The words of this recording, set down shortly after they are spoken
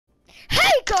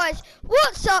guys,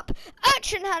 what's up?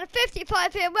 Action Hannah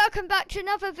 55 here. Welcome back to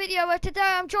another video where today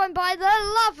I'm joined by the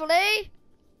lovely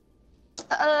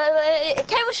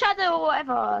Cable Shadow or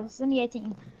whatever. It's only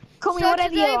 18. Call me so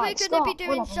whatever you today like. we're going to be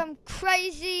doing some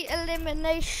crazy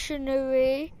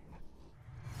eliminationary.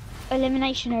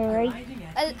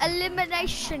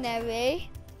 Eliminationary.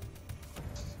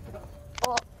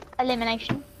 Or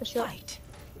elimination, for sure.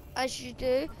 As you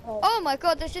do. Oh my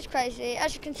god, this is crazy.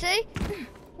 As you can see,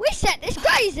 we set this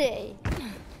crazy.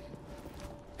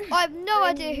 I have no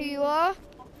idea who you are.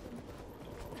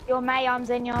 You're May, I'm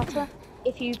Zenyatta.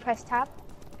 If you press tab.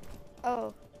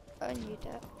 Oh, I knew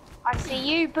that. I see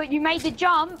you, but you made the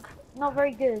jump. Not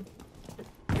very good.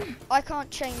 I can't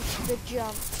change the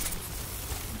jump.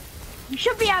 You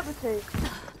should be able to.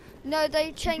 No,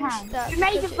 they changed that. You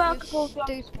made the because vertical it was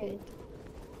jump. stupid.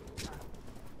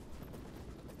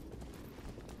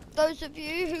 Those of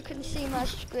you who can see my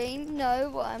screen know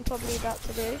what I'm probably about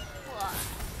to do.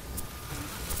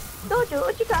 Georgia,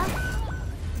 what you got?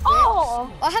 Oh!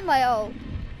 I had my ult.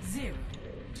 0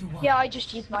 to 1. Yeah, I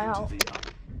just used my ult.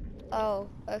 Oh,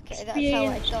 okay, that's how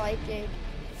I died, dude.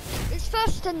 It's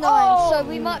first to 9, so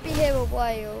we might be here a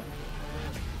while.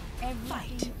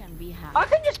 Everything can be had. I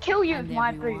can just kill you And with my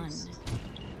everyone. boots.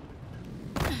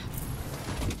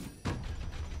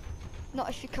 Not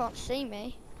if you can't see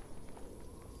me.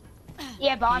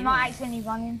 Yeah, but I might accidentally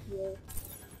run into you.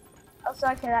 Also,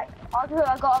 okay, like, I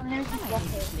got unlimited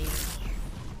rockets.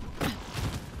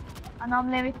 And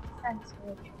unlimited defense,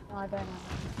 which no, I don't know.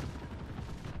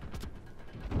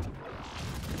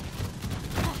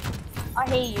 I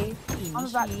hear you. I'm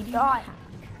about to die.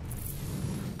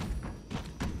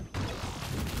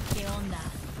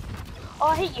 Oh,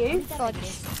 I hit you.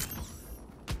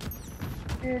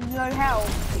 Dude, no help.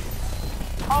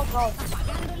 Oh god.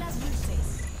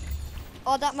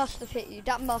 Oh, that must have hit you.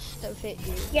 That must have hit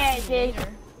you. Yeah, it did.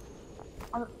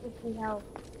 I'm at 50 health.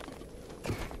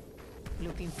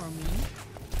 Looking for me?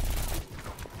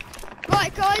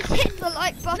 Right, guys, hit the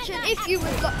like button if you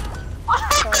would like.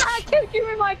 I killed you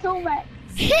with my toolmat.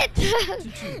 Hit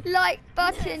the like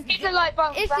button Hit the like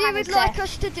button if for you Hannah's would like death.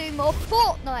 us to do more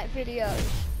Fortnite videos.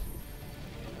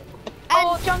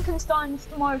 Oh, Junkenstein's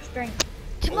tomorrow stream.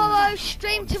 Tomorrow,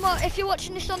 stream tomorrow. If you're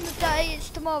watching this on the day, it's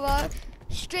tomorrow.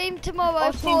 Stream tomorrow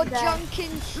I'll for stream today.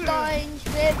 Junkenstein's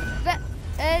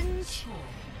Revenge,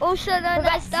 also known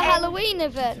as the Halloween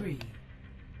event, 3.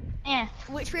 Yeah.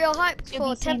 which we are hyped You'll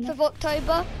for, be seeing 10th it. of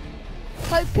October.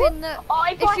 Hoping that Oh,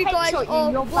 if you guys headshot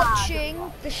are you're bad.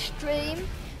 watching the stream,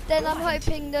 then I'm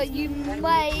hoping that you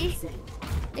may,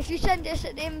 if you send us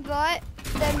an invite,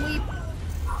 then we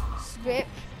rip.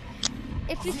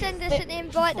 If you send us an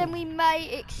invite, then we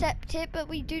may accept it, but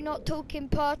we do not talk in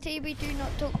party, we do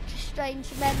not talk to strange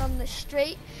men on the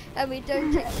street, and we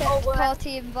don't accept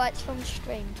party invites from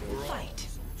strangers.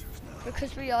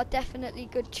 Because we are definitely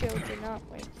good children,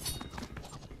 aren't we?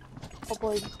 For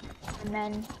boys and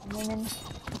men and women.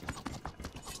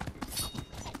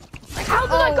 How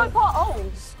did I go part?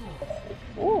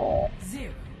 Oh.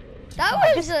 0.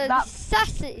 That was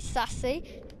sassy.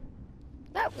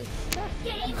 That was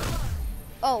sassy.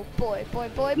 Oh boy.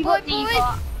 You got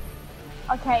D.VA.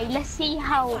 Okay, let's see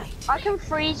how I can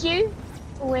freeze you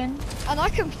to win. And I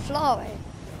can fly.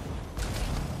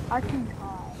 I can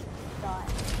die.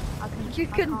 You I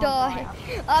can can't die.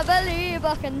 I believe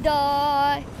I can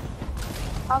die.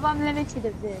 I'm unlimited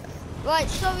of this. Right,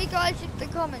 sorry guys if the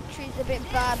commentary's a bit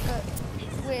bad, but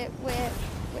we're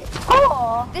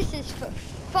Oh! this is for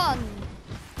fun.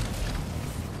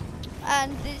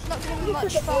 And it's not going to be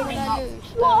much fun when I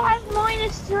lose. Well, I have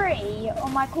 -3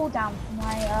 on my cooldown for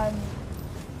my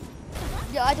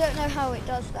Yeah, I don't know how it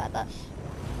does that. That's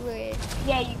weird.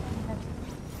 Yeah, you can.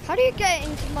 How do you get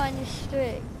into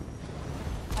 -3?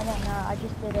 I don't know. I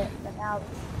just did it, but now.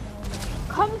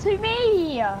 Come to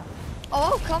me! Oh,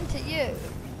 I'll come to you.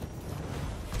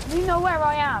 You know where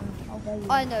I am. Oh, there you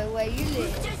I know where you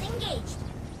live.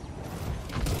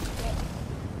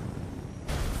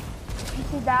 You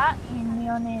see that? In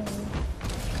your name.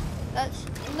 That's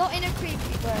not in a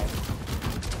creepy way.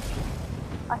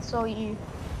 I saw you.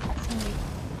 I see you.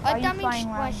 I Are you damaged flying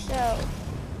around? myself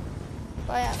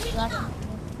by accident.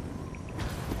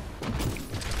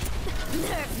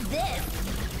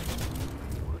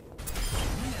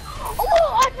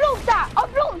 Oh, I blocked that! I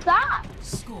blocked that!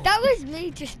 Score. That was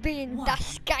me just being that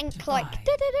skank like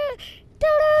da-da-da,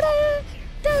 da-da-da,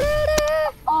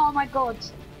 da-da-da. Oh my god.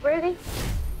 Really?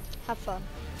 Have fun.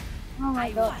 Oh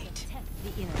my god.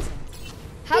 The innocent.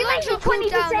 How You long make do you me cool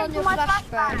down 20% on your for my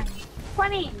flashbang?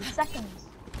 20 seconds.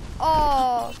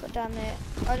 Oh, god damn it.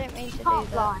 I didn't mean to do Can't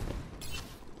that. fly.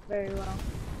 Very well.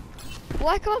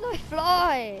 Why can't I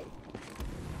fly?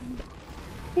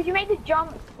 Did you make the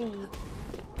jump speed?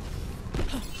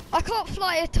 I can't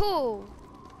fly at all.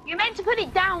 You meant to put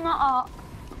it down, not up.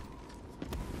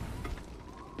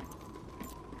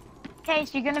 Okay,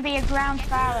 so you're gonna be a ground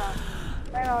pharaoh.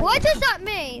 Where are What you? does that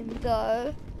mean,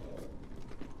 though?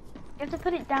 You have to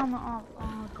put it down, not up.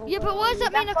 Oh, God, Yeah, but where why are does you?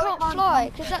 that mean I That's why can't fly?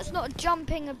 Because that's not a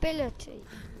jumping ability.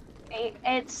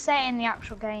 It's set in the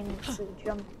actual game. It's a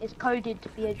jump. It's coded to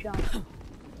be a jump.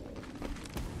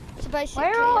 So basically,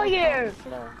 Where are I you? can't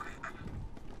fly.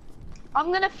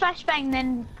 I'm gonna flashbang,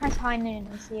 then press high noon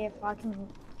and see if I can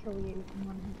kill you in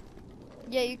one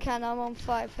hit. Yeah, you can. I'm on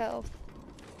 5 health.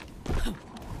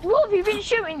 What have you been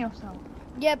shooting yourself?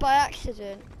 Yeah, by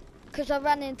accident. Because I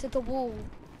ran into the wall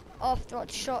after I'd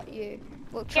shot you.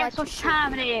 Well, tried Guess to what shoot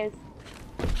time you. it is?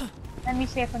 Let me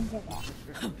see if I can get that.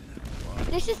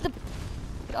 This is the...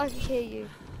 I can hear you.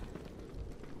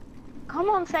 Come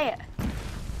on, say it.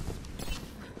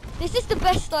 This is the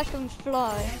best I can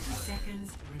fly. 30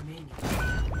 seconds remaining.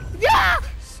 Yeah!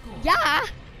 Score Yeah!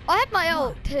 I have my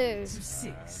ult too. to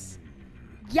 6.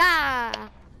 Yeah!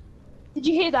 Did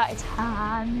you hear that? It's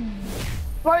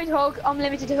Roadhog,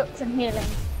 unlimited hooks and healing.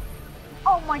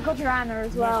 Oh my god, you're Anna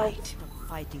as well. Fight.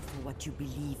 Fighting for what you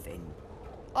believe in.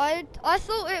 I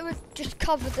thought it would just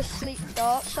cover the sleep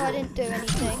dart, so I didn't do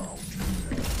anything.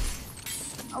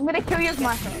 I'm gonna kill you with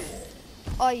my hook.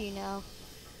 Are you now?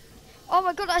 Oh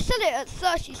my god, I said it at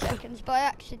 30 seconds by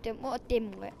accident. What a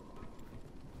dimwit.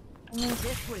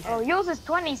 This will Oh, help. yours is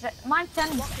 20 seconds. Mine's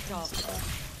 10 Walk it seconds.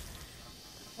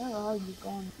 off. Where are you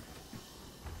gone?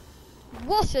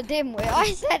 What a dimwit.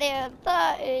 I said it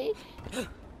at 30.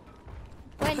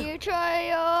 When you try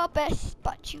your best,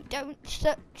 but you don't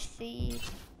succeed.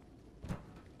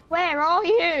 Where are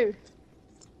you?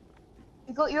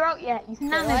 You got your ult yet? You can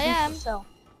Here nano I boost am. yourself.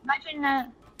 Imagine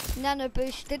that. Nano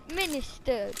boost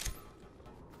administered.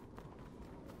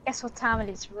 Guess what time it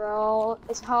is, bro?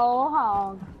 It's whole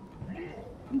hog.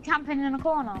 You camping in a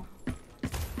corner?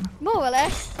 More or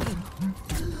less.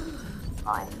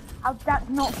 Fine. How'd that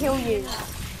not kill you?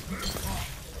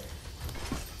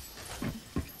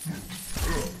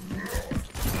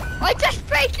 I just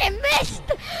freaking missed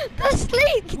the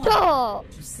sleep dart.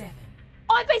 To 7.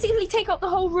 I basically take up the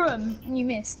whole room and you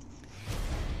missed.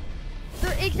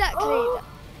 Exactly. Oh.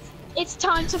 It's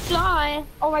time to fly.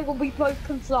 Oh my god, we both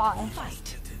can fly.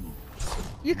 Fight.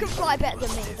 You can fly better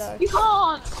than me though. You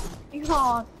can't. You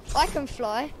can't. I can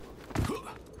fly.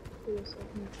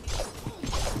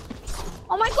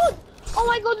 Oh my god. Oh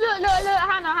my god, look,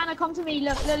 Hannah, come to me.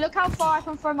 Look how far I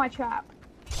can throw my trap.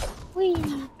 Whee.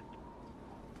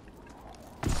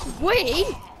 We?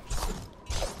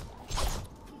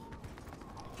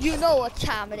 You know what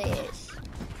time it is.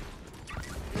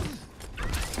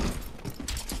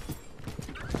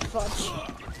 Fudge.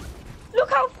 Look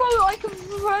how far I can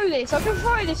throw this. I can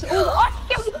throw this.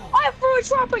 I threw a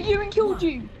trap at you and killed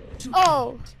you.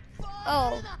 Oh.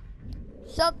 Oh.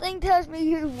 Something tells me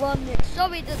you won this.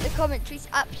 Sorry that the commentary's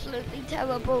absolutely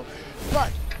terrible, but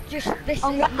just this is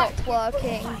not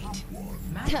working.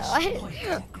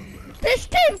 This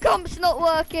team comp's not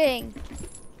working.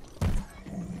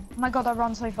 Oh my god, I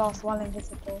run so fast while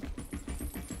invisible.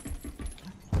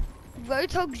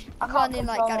 Roadhog's I can't running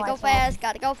like, control gotta go myself. fast,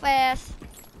 gotta go fast.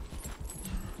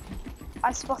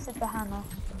 I spotted the Hannah.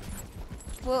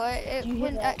 Well, it You hear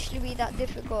wouldn't that? actually be that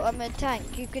difficult. I'm a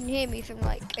tank. You can hear me from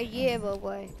like a year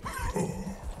away.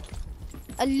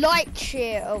 A light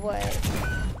year away.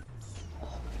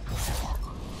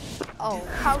 Oh.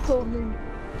 How cool.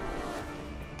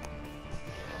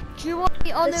 Do you want the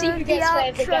Let's see honour who of the gets play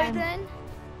of the outro game. then?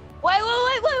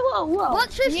 Whoa.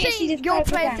 Once we've You need to see seen this your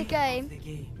play play of of the the game, The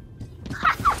game.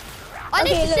 I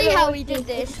need Okay, to look, see look, how look, we did look.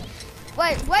 this.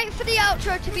 Wait for the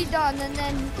outro to be done and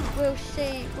then we'll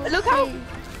see. Look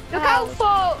how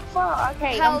far.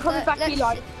 Okay, how I'm coming the- back to you let's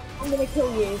like, see. I'm gonna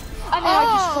kill you. And then I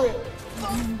just threw it.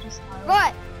 And then just throw it.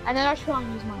 Right, And then I try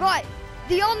and use my right.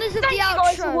 The honours of Thank the you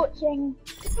guys for outro. watching.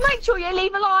 Make sure you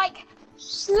leave a like,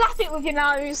 slap it with your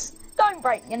nose. Don't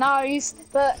break your nose,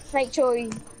 but make sure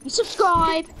you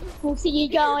subscribe. We'll see you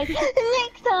guys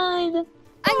next time. And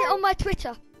on my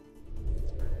Twitter.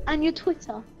 And your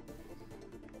Twitter.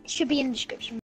 It should be in the description.